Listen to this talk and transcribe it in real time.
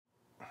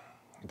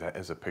That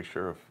is a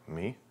picture of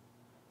me.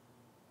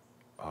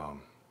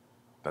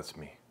 That's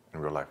me in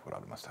real life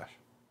without a mustache.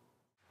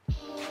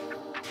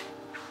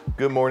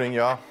 Good morning,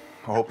 y'all.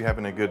 I hope you're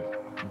having a good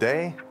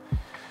day.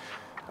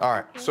 All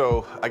right,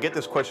 so I get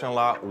this question a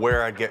lot,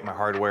 where I get my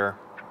hardware.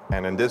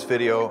 And in this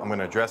video, I'm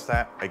gonna address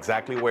that,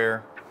 exactly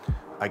where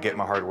I get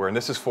my hardware. And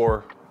this is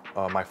for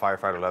my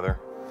Firefighter Leather.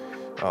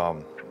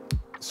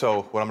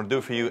 So what I'm gonna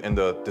do for you in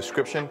the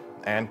description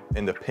and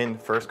in the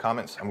pinned first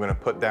comments, I'm gonna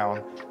put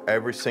down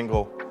every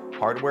single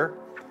hardware,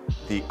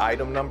 the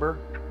item number,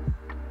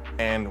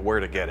 and where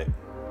to get it.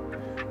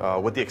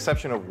 With the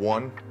exception of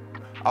one,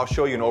 I'll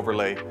show you an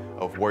overlay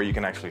of where you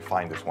can actually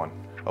find this one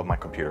of my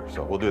computer.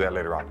 So we'll do that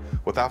later on.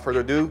 Without further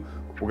ado,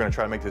 we're gonna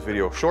try to make this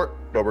video short,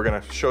 but we're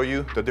gonna show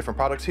you the different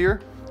products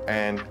here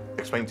and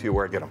explain to you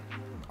where I get them.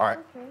 All right,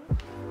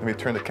 let me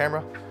turn the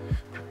camera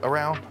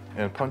around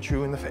and punch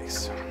you in the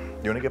face.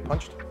 You wanna get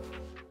punched?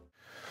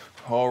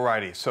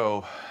 Alrighty,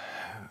 so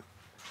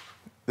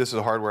this is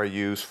the hardware I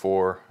use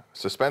for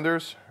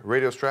suspenders,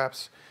 radio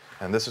straps,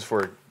 and this is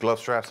for glove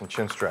straps and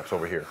chin straps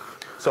over here.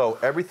 So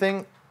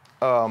everything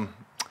I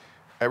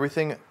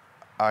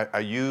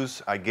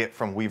get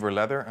from Weaver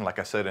Leather, and like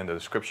I said in the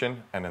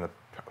description and in the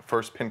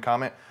first pinned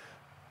comment,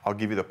 I'll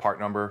give you the part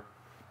number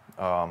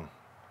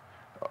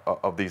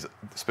of these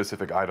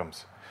specific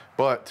items.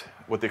 But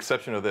with the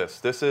exception of this,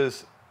 this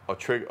is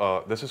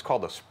a this is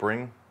called a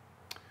spring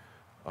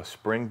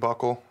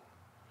buckle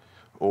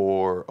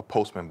or a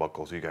postman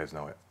buckle, so you guys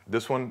know it.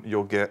 This one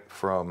you'll get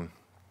from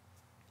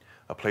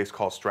a place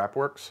called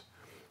Strapworks,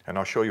 and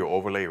I'll show you an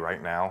overlay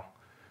right now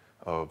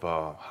of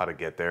how to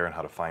get there and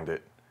how to find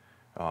it.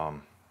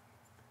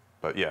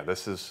 But yeah,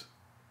 this is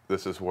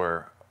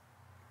where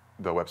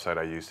the website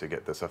I use to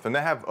get this stuff. And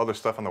they have other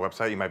stuff on the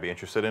website you might be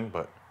interested in,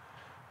 but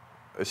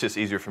it's just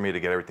easier for me to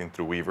get everything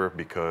through Weaver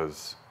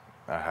because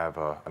I have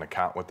an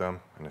account with them,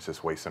 and it's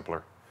just way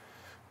simpler.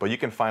 But you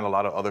can find a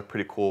lot of other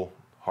pretty cool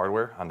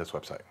hardware on this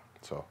website.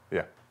 So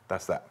yeah,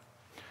 that's that.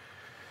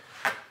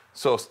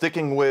 So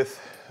sticking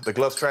with the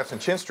glove straps and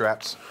chin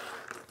straps,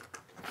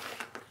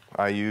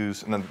 I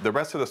use, and then the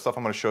rest of the stuff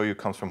I'm going to show you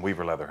comes from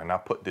Weaver Leather, and I'll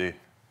put the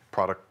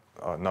product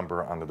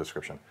number on the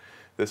description.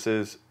 This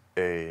is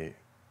a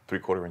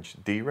 3/4 inch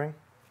D-ring.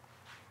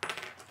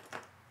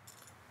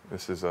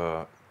 This is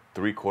a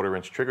 3/4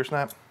 inch trigger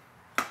snap.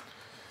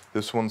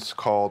 This one's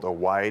called a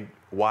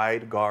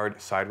wide guard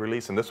side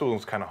release, and this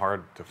one's kind of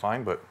hard to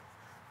find, but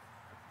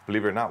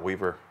believe it or not,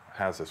 Weaver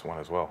has this one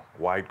as well.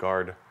 Wide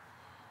guard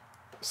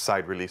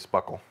side release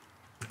buckle.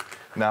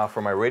 Now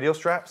for my radio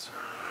straps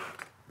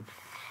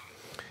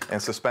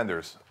and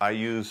suspenders, I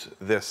use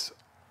this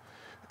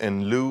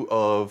in lieu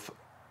of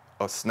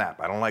a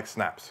snap. I don't like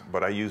snaps,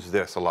 but I use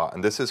this a lot.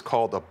 And this is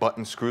called a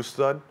button screw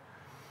stud,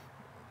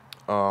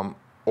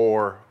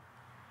 or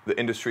the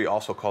industry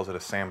also calls it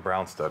a Sam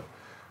Brown stud.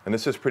 And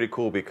this is pretty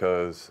cool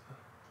because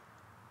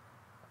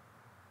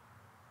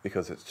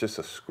it's just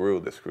a screw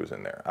that screws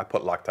in there. I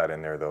put Loctite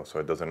in there though, so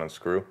it doesn't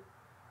unscrew.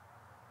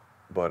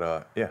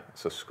 But yeah,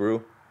 it's a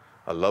screw.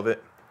 I love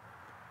it.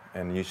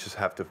 And you just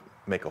have to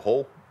make a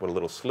hole with a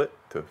little slit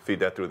to feed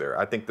that through there.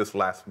 I think this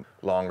lasts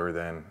longer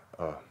than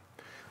a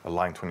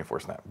Line 24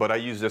 snap. But I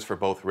use this for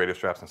both radio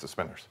straps and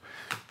suspenders.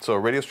 So a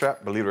radio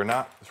strap, believe it or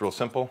not, it's real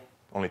simple.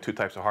 Only two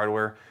types of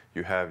hardware.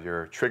 You have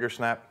your trigger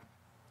snap,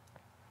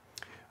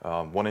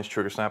 1 inch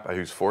trigger snap. I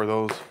use 4 of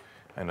those,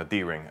 and a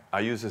D-ring. I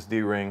use this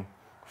D-ring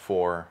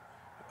for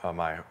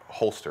my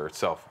holster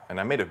itself. And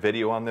I made a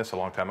video on this a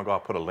long time ago. I'll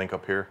put a link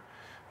up here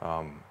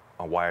on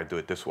why I do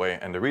it this way.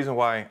 And the reason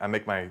why I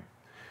make my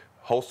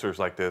holsters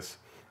like this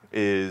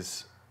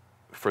is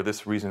for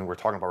this reason we're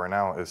talking about right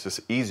now. It's just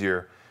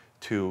easier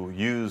to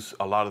use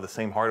a lot of the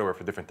same hardware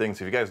for different things.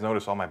 If you guys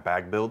notice all my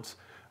bag builds,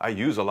 I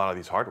use a lot of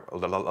these a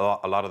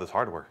lot of this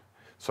hardware.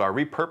 So I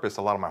repurpose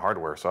a lot of my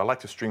hardware. So I like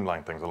to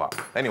streamline things a lot.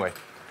 Anyway,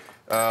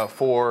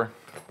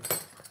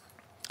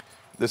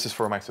 this is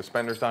for my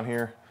suspenders down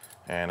here,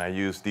 and I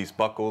use these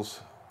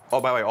buckles.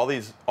 Oh, by the way,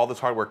 all this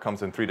hardware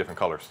comes in 3 different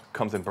colors. It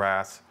comes in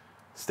brass,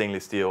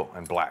 stainless steel,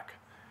 and black.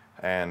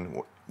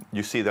 And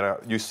you see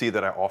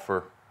that I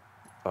offer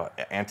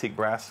antique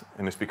brass,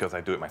 and it's because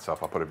I do it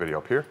myself. I'll put a video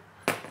up here.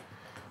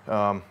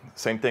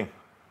 Same thing,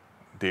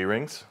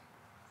 D-rings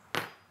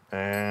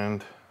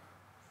and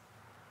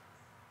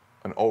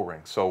an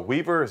O-ring. So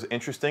Weaver is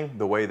interesting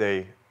the way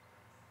they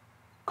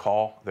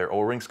call their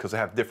O-rings because they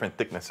have different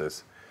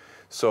thicknesses.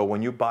 So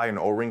when you buy an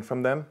O-ring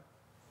from them,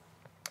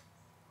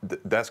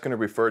 that's going to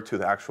refer to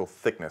the actual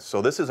thickness.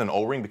 So this is an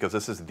O-ring because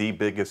this is the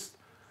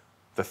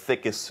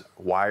thickest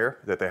wire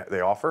that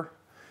they offer.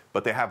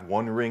 But they have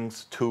 1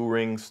 rings, 2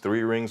 rings,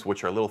 3 rings,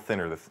 which are a little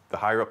thinner. The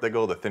higher up they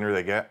go, the thinner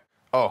they get.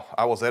 Oh,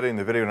 I was editing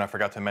the video and I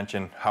forgot to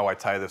mention how I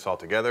tie this all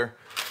together.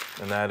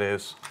 And that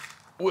is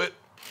with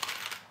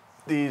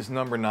these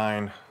number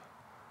 9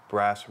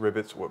 brass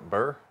rivets with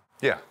burr.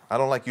 Yeah, I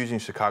don't like using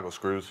Chicago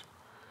screws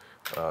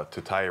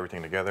to tie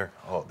everything together.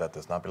 Oh, that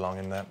does not belong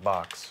in that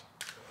box.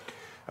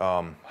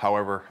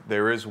 However,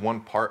 there is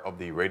one part of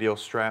the radio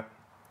strap,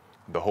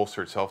 the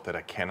holster itself, that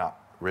I cannot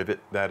rivet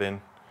that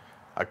in.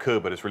 I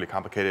could, but it's really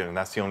complicated, and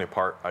that's the only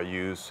part I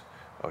use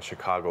a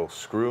Chicago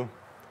screw.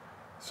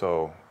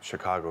 So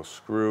Chicago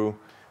screw.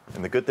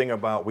 And the good thing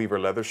about Weaver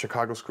Leather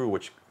Chicago screw,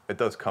 which it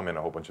does come in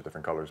a whole bunch of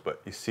different colors,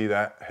 but you see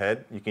that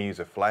head? You can use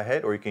a flat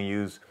head, or you can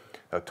use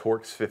a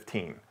Torx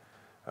 15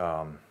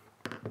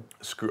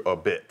 screw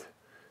bit,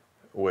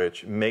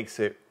 which makes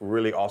it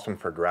really awesome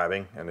for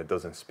grabbing, and it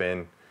doesn't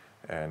spin,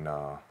 and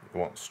it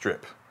won't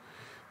strip.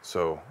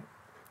 So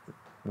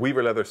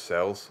Weaver Leather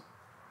sells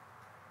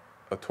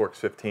a Torx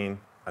 15.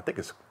 I think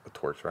it's a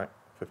Torx, right?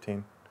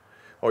 15.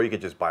 Or you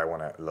could just buy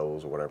one at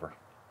Lowe's or whatever.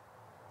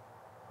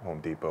 Home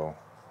Depot.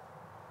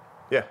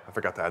 Yeah, I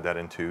forgot to add that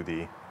into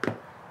the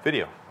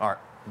video. All right,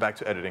 back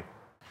to editing.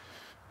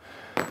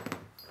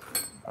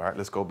 All right,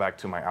 let's go back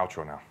to my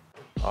outro now.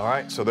 All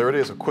right, so there it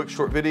is, a quick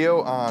short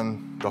video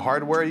on the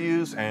hardware I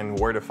use and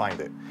where to find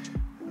it.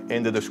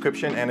 In the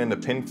description and in the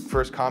pinned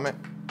first comment,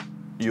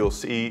 you'll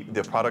see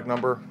the product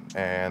number,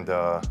 and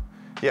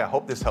yeah, I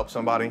hope this helps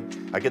somebody.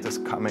 I get this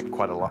comment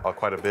quite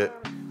a bit,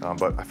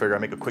 but I figure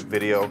I'd make a quick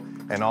video.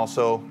 And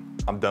also,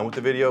 I'm done with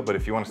the video, but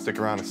if you want to stick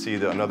around and see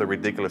another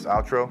ridiculous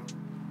outro,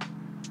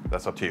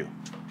 that's up to you.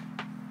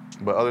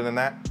 But other than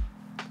that,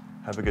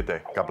 have a good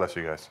day. God bless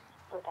you guys.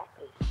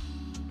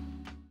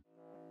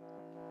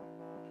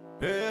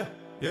 Yeah,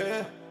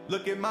 yeah,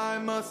 look at my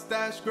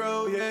mustache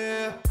grow,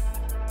 yeah.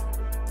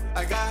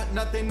 I got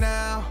nothing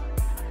now.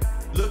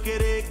 Look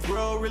at it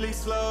grow really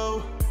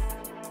slow.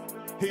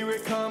 Here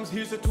it comes,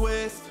 here's a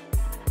twist.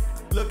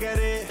 Look at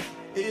it,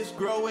 it's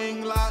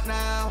growing a lot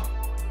now.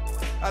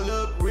 I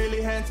look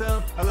really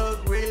handsome, I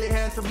look really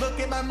handsome. Look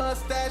at my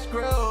mustache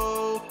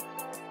grow.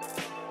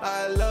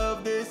 I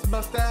love this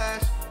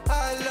mustache,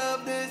 I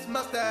love this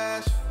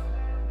mustache.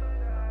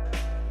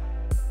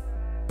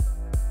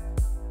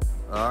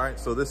 All right,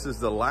 so this is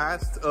the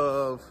last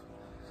of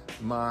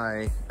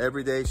my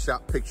everyday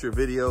shop picture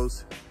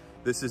videos.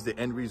 This is the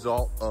end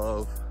result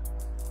of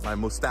my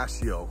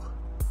mustachio.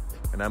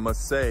 And I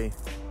must say,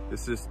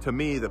 this is, to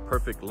me, the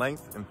perfect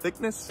length and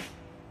thickness.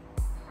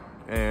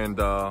 And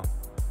I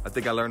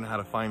think I learned how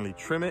to finally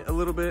trim it a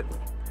little bit.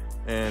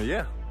 And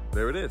yeah,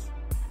 there it is.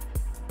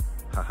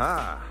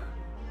 Haha,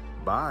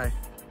 bye.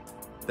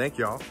 Thank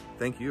y'all.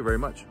 Thank you very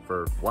much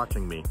for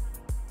watching me.